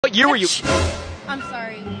What year were you? I'm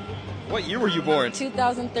sorry. What year were you born?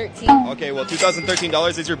 2013. Okay, well,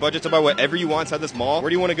 $2,013 is your budget to buy whatever you want inside this mall. Where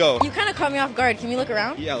do you want to go? You kind of caught me off guard. Can we look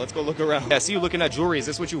around? Yeah, let's go look around. Yeah, I see you looking at jewelry. Is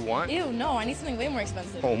this what you want? Ew, no. I need something way more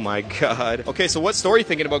expensive. Oh my god. Okay, so what store are you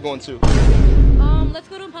thinking about going to? Let's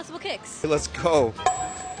go to Impossible Kicks. Let's go.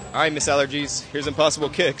 All right, Miss Allergies. Here's Impossible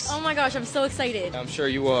Kicks. Oh my gosh, I'm so excited. I'm sure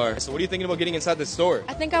you are. So what are you thinking about getting inside this store?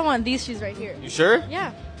 I think I want these shoes right here. You sure?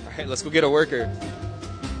 Yeah. All right, let's go get a worker.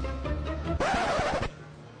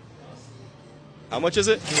 How much is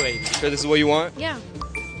it? Wait, you sure this is what you want? Yeah.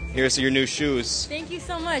 Here's your new shoes. Thank you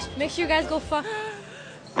so much. Make sure you guys go